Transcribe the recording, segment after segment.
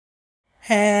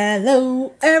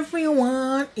Hello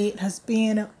everyone, it has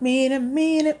been a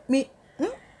minute.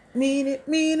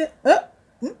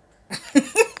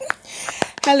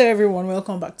 Hello everyone,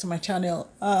 welcome back to my channel.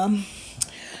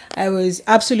 I was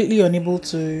absolutely unable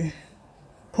to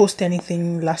post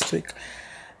anything last week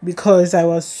because I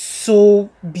was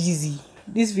so busy.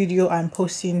 This video I'm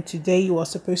posting today was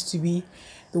supposed to be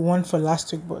the one for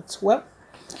last week, but well,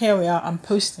 here we are. I'm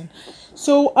posting.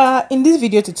 So in this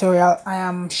video tutorial I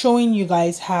am showing you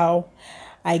guys how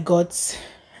I got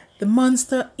the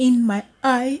monster in my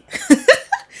eye.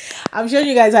 I'm showing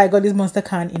you guys how I got this monster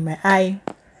can in my eye.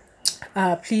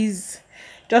 Please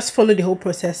just follow the whole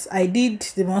process. I did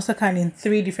the monster can in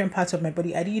 3 different parts of my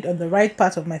body. I did it on the right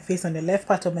part of my face, on the left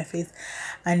part of my face,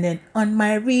 and then on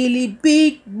my really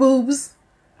big boobs.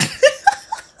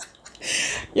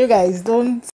 You guys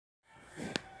don't.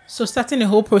 So starting the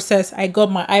whole process, I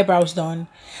got my eyebrows done.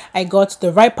 I got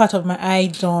the right part of my eye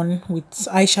done with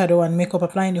eyeshadow and makeup,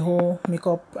 applying the whole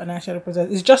makeup and eyeshadow process.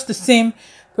 It's just the same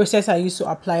process I used to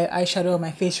apply eyeshadow on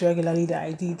my face regularly that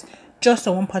I did just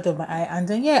on one part of my eye. And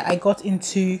then yeah, I got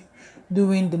into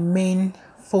doing the main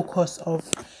focus of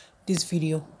this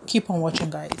video. Keep on watching,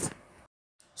 guys.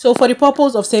 So for the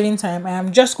purpose of saving time, I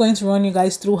am just going to run you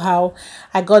guys through how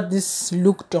I got this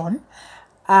look done.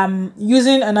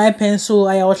 Using an eye pencil,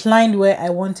 I outlined where I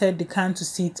wanted the can to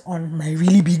sit on my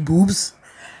really big boobs,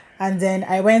 and then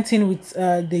I went in with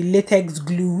the latex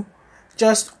glue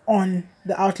just on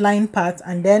the outline part,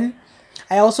 and then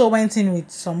I also went in with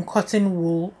some cotton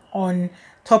wool on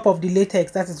top of the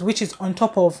latex, that is, which is on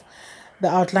top of the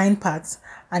outline part,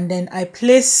 and then I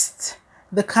placed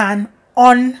the can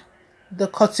on the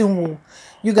cotton wool.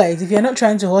 You guys, if you're not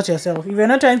trying to hurt yourself, if you're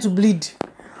not trying to bleed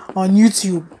on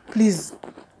YouTube, please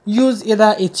use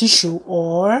either a tissue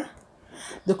or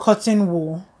the cotton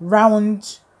wool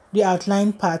round the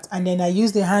outline part, and then I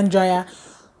use the hand dryer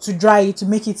to dry it to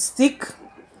make it stick,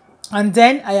 and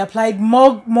then I applied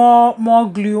more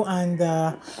glue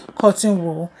and cotton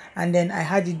wool, and then I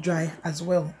had it dry as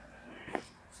well.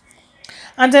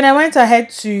 And then I went ahead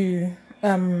to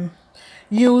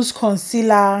use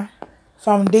concealer,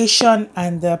 foundation,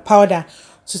 and powder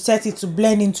to set it to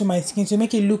blend into my skin, to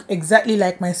make it look exactly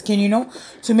like my skin, you know,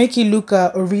 to make it look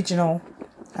original.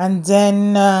 And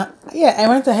then yeah, I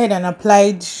went ahead and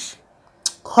applied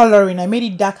coloring. I made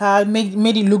it darker,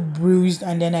 made it look bruised,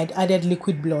 and then I added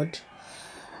liquid blood.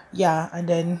 Yeah, and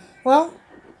then well,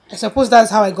 I suppose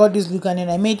that's how I got this look, and then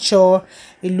I made sure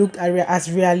it looked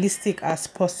as realistic as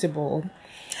possible.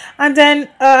 And then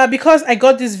because I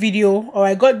got this video, or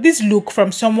I got this look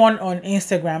from someone on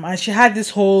Instagram, and she had this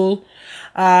whole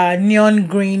neon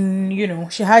green, you know,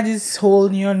 she had this whole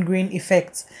neon green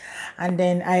effect, and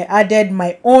then I added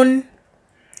my own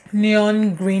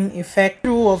neon green effect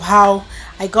through of how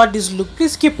I got this look.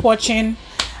 Please keep watching,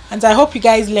 and I hope you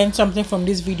guys learned something from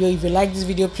this video. If you like this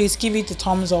video, please give it a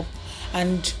thumbs up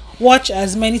and watch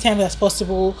as many times as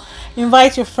possible.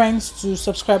 Invite your friends to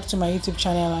subscribe to my YouTube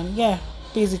channel, and yeah,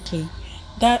 basically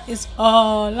that is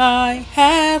all I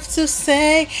have to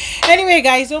say. Anyway,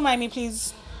 guys, don't mind me,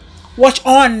 please watch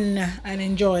on and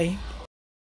enjoy.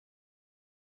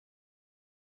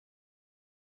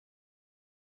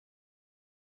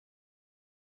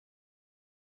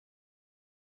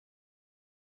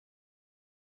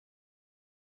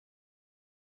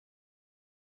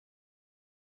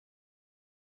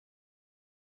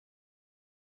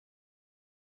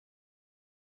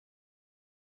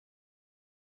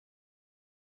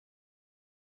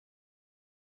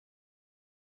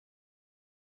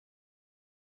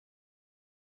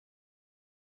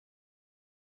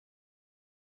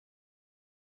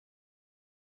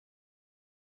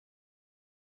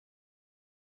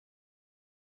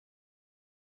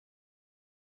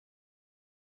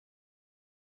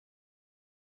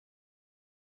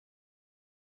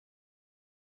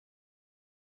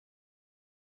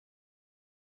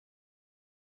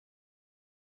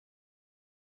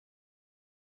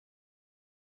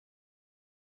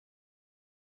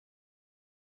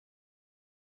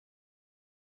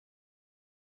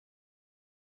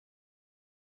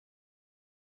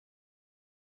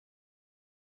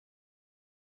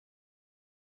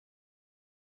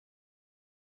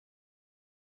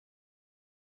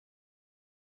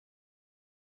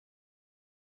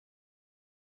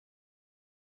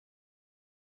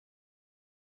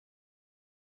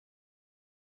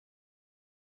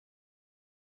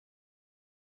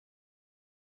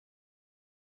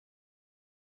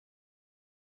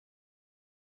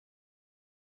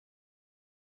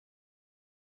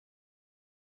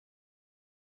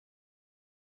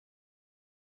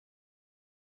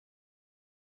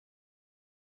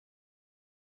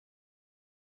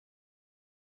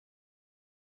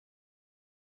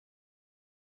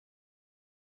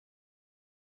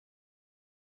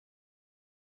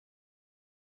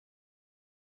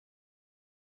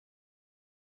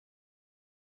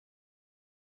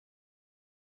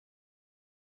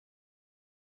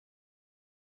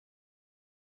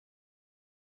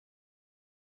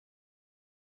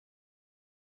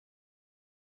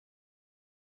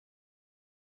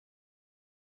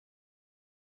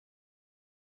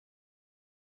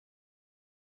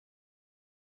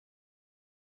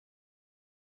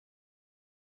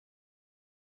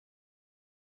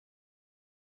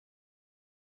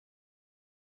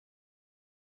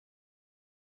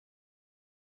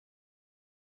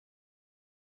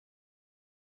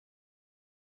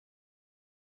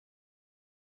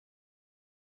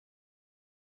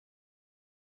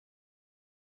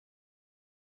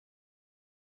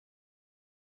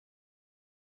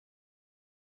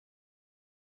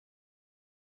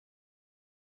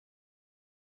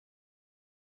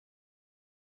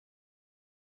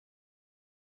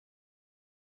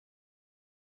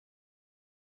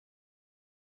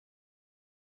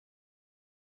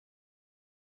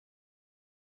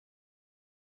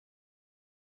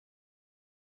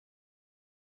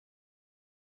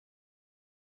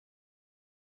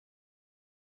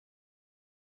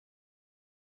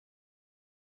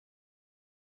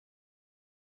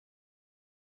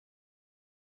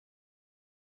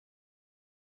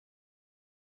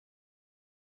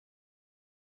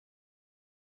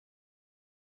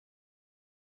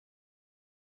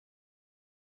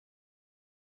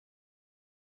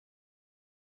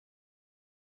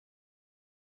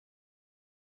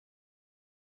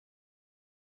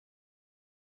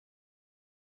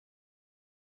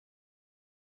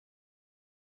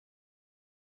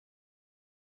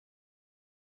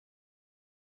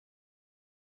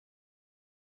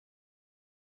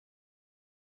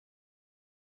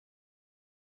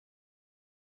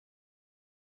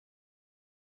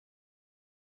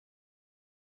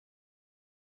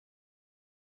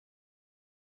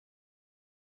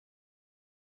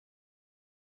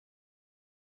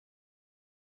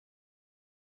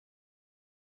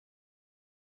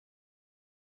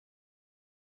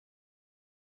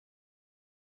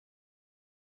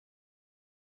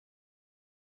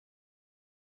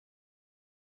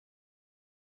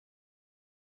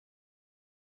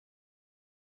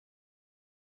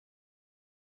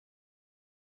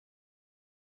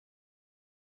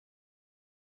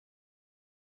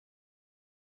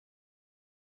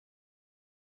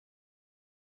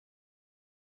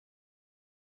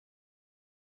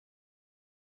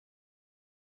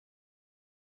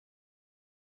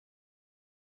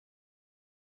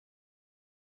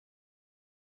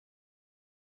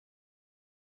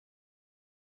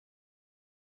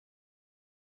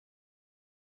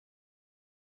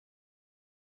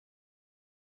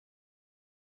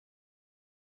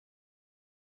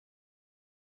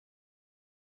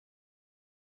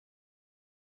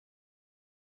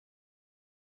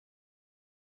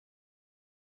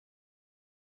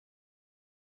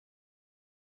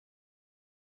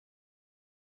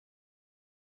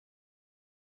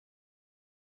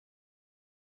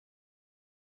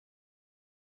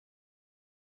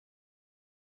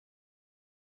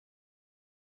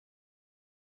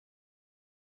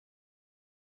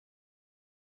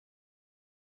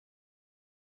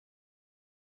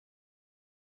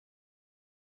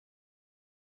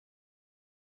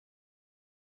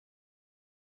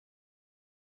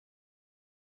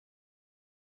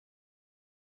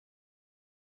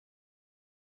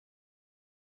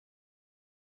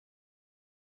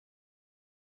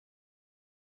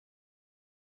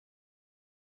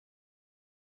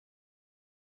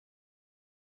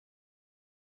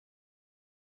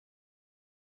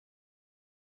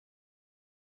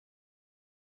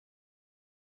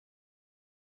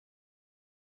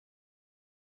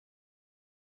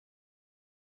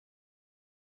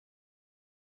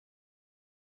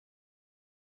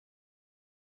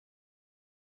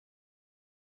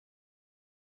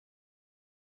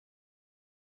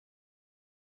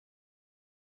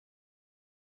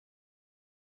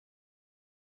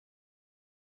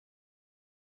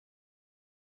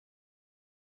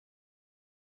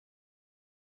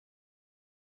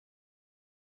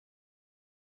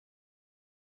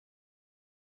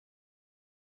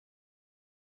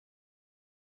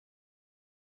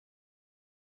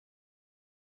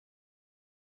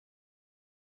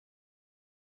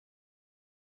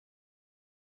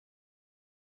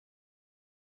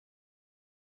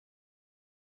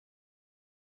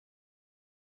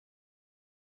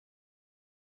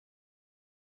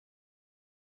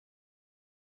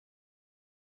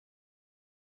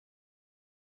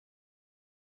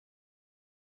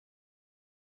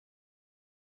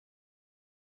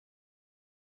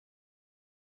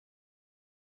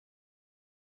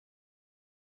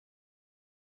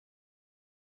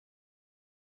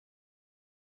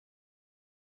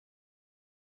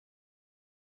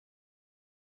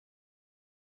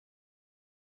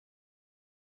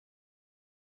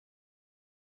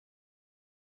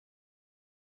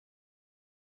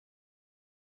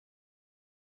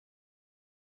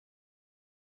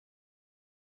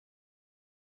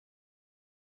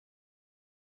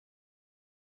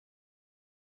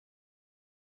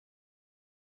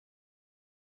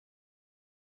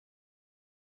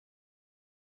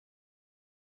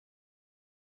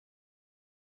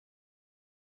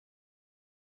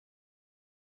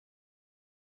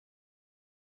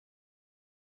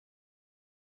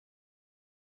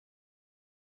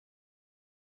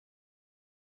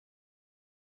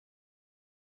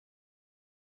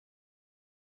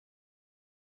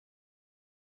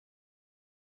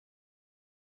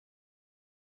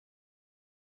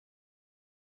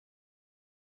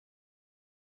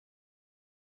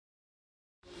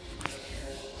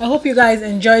 I hope you guys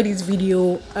enjoyed this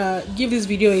video. Give this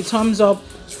video a thumbs up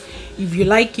if you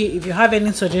like it. If you have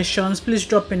any suggestions, please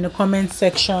drop in the comment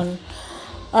section.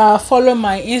 Follow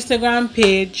my Instagram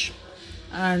page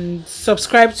and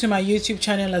subscribe to my YouTube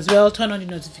channel as well. Turn on the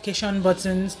notification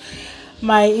buttons.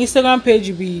 My Instagram page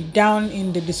will be down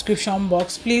in the description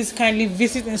box. Please kindly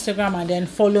visit Instagram and then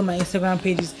follow my Instagram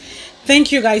pages.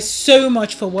 Thank you guys so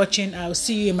much for watching. I'll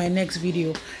see you in my next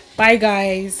video. Bye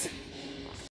guys.